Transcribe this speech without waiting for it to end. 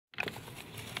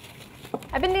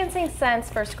I've been dancing since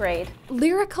first grade.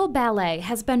 Lyrical ballet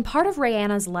has been part of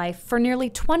Raeanna's life for nearly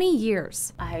 20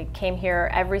 years. I came here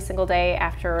every single day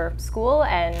after school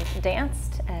and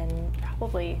danced, and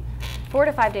probably 4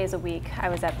 to 5 days a week I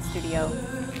was at the studio.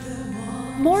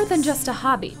 More than just a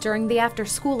hobby during the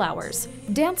after-school hours,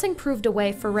 dancing proved a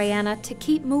way for Raeanna to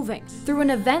keep moving through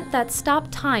an event that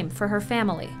stopped time for her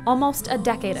family almost a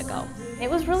decade ago.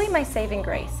 It was really my saving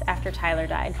grace after Tyler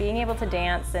died, being able to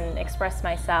dance and express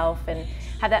myself and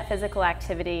have that physical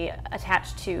activity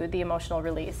attached to the emotional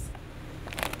release.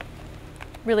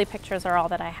 Really, pictures are all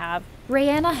that I have.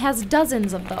 Raeanna has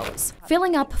dozens of those,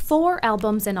 filling up 4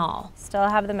 albums in all. Still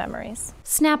have the memories.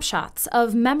 Snapshots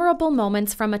of memorable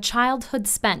moments from a childhood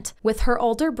spent with her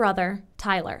older brother,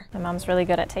 Tyler. My mom's really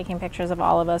good at taking pictures of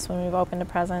all of us when we've opened a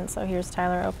present, so here's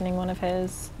Tyler opening one of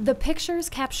his. The pictures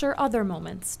capture other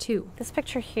moments, too. This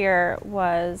picture here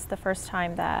was the first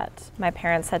time that my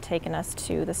parents had taken us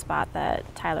to the spot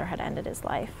that Tyler had ended his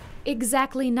life.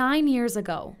 Exactly 9 years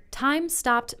ago, time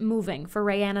stopped moving for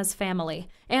Raeanna's family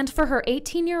and for her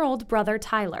 18-year-old brother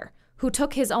Tyler, who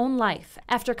took his own life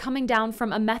after coming down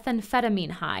from a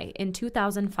methamphetamine high in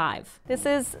 2005. This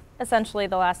is essentially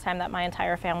the last time that my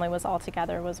entire family was all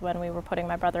together, was when we were putting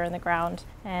my brother in the ground.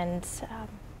 And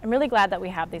I'm really glad that we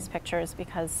have these pictures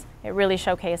because it really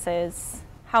showcases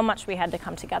how much we had to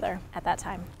come together at that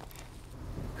time.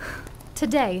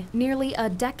 Today, nearly a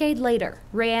decade later,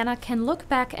 Raeanna can look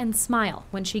back and smile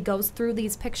when she goes through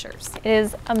these pictures. It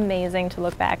is amazing to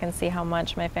look back and see how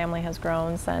much my family has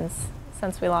grown since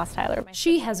we lost Tyler.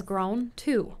 She has grown,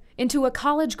 too, into a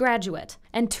college graduate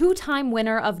and 2-time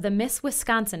winner of the Miss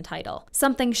Wisconsin title,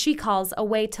 something she calls a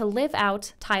way to live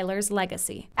out Tyler's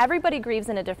legacy. Everybody grieves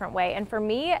in a different way, and for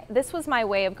me, this was my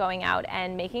way of going out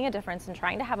and making a difference and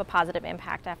trying to have a positive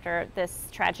impact after this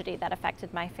tragedy that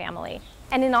affected my family.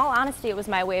 And in all honesty, it was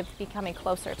my way of becoming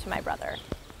closer to my brother.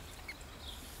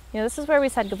 You know, this is where we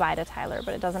said goodbye to Tyler,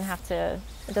 but it doesn't have to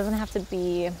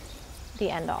be the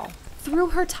end all.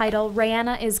 Through her title,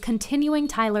 Raeanna is continuing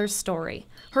Tyler's story.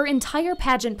 Her entire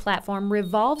pageant platform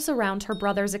revolves around her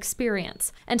brother's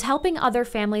experience and helping other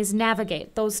families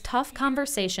navigate those tough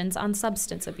conversations on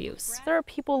substance abuse. There are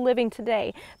people living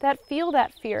today that feel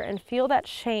that fear and feel that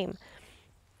shame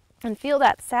and feel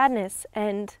that sadness.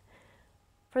 And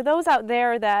for those out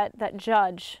there that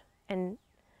judge and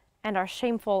are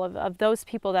shameful of those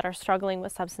people that are struggling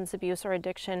with substance abuse or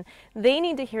addiction, they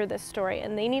need to hear this story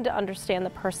and they need to understand the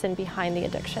person behind the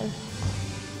addiction.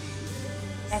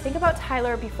 I think about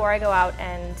Tyler before I go out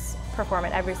and perform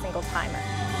it every single time.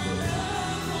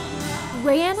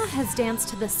 Raeanna has danced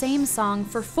to the same song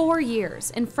for 4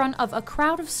 years in front of a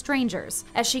crowd of strangers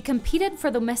as she competed for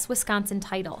the Miss Wisconsin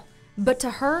title. But to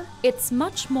her, it's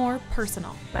much more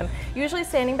personal. I'm usually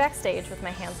standing backstage with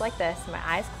my hands like this, and my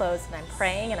eyes closed, and I'm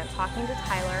praying and I'm talking to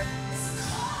Tyler.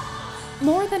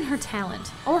 More than her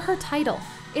talent or her title,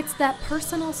 it's that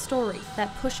personal story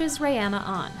that pushes Raeanna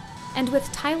on. And with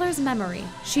Tyler's memory,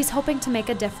 she's hoping to make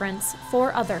a difference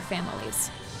for other families.